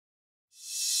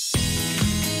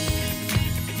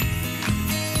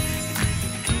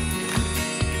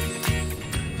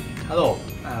Hello,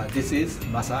 this is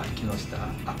Masa Kinoshita,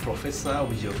 a professor of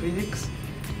geophysics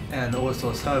and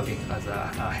also serving as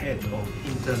a head of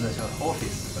International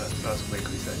Office Earthquake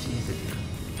Research Institute.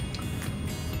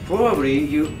 Probably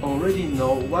you already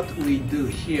know what we do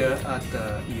here at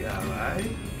the ERI.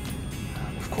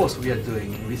 Of course, we are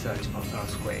doing research on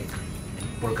earthquake,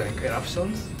 volcanic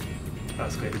eruptions,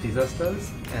 earthquake disasters,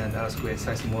 and earthquake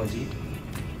seismology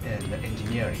and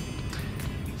engineering.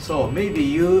 So maybe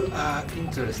you are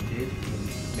interested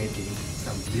in making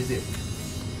some visit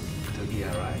to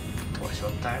ERI for a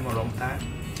short time or long time.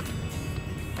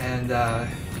 And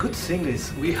good thing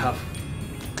is we have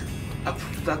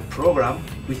that program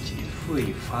which is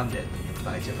fully funded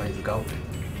by Japanese government.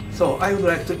 So I would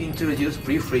like to introduce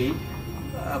briefly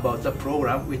about the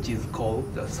program which is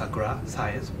called the Sakura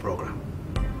Science Program.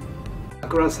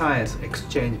 Sakura Science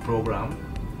Exchange Program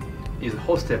is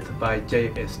hosted by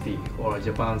JST, or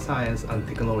Japan Science and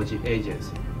Technology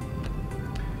Agency.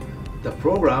 The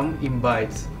program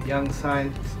invites young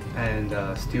scientists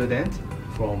and students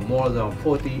from more than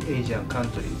 40 Asian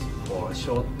countries for a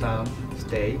short-term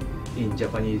stay in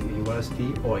Japanese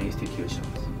university or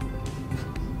institutions.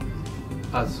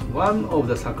 As one of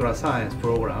the Sakura Science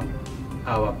program,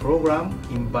 our program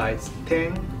invites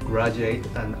 10 graduate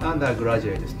and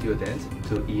undergraduate students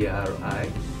to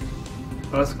ERI,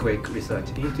 Earthquake Research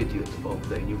Institute of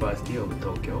the University of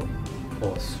Tokyo,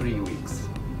 for 3 weeks.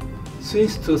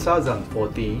 Since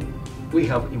 2014, we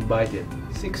have invited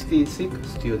 66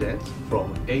 students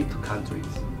from 8 countries.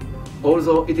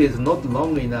 Although it is not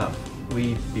long enough,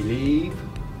 we believe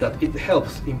that it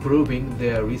helps improving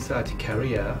their research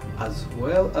career as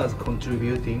well as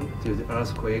contributing to the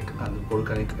earthquake and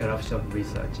volcanic eruption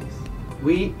researches.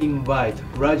 We invite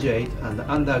graduate and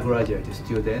undergraduate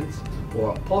students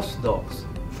or postdocs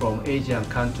from Asian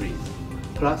countries,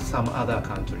 plus some other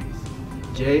countries.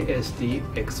 JST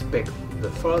expects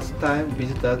the first-time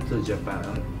visitor to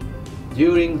Japan.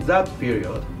 During that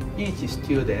period, each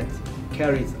student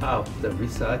carries out the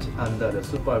research under the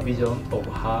supervision of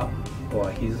her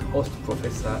or his host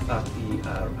professor at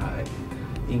ERI,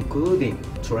 including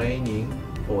training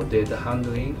for data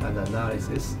handling and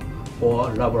analysis or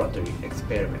laboratory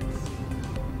experiments.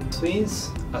 Since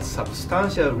a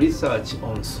substantial research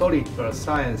on solid earth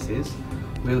sciences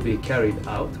will be carried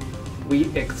out, we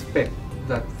expect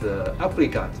that the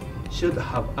applicant should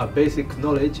have a basic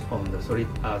knowledge on the solid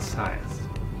earth science.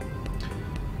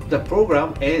 The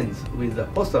program ends with a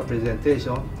poster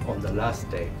presentation on the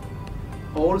last day.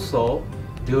 Also,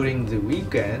 during the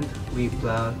weekend, we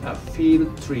plan a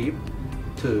field trip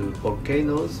to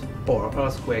volcanoes or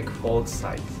earthquake fault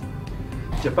sites.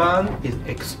 Japan is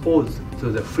exposed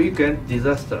to the frequent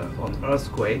disaster on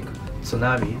earthquake,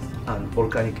 tsunamis, and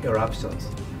volcanic eruptions,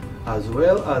 as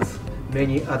well as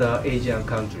many other Asian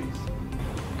countries.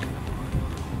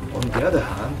 On the other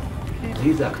hand,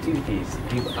 these activities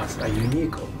give us a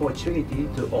unique opportunity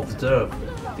to observe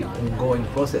the ongoing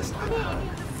process at hand.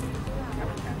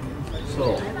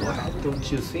 So why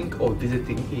don't you think of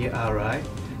visiting ERI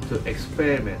to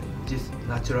experiment this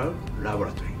natural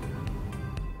laboratory?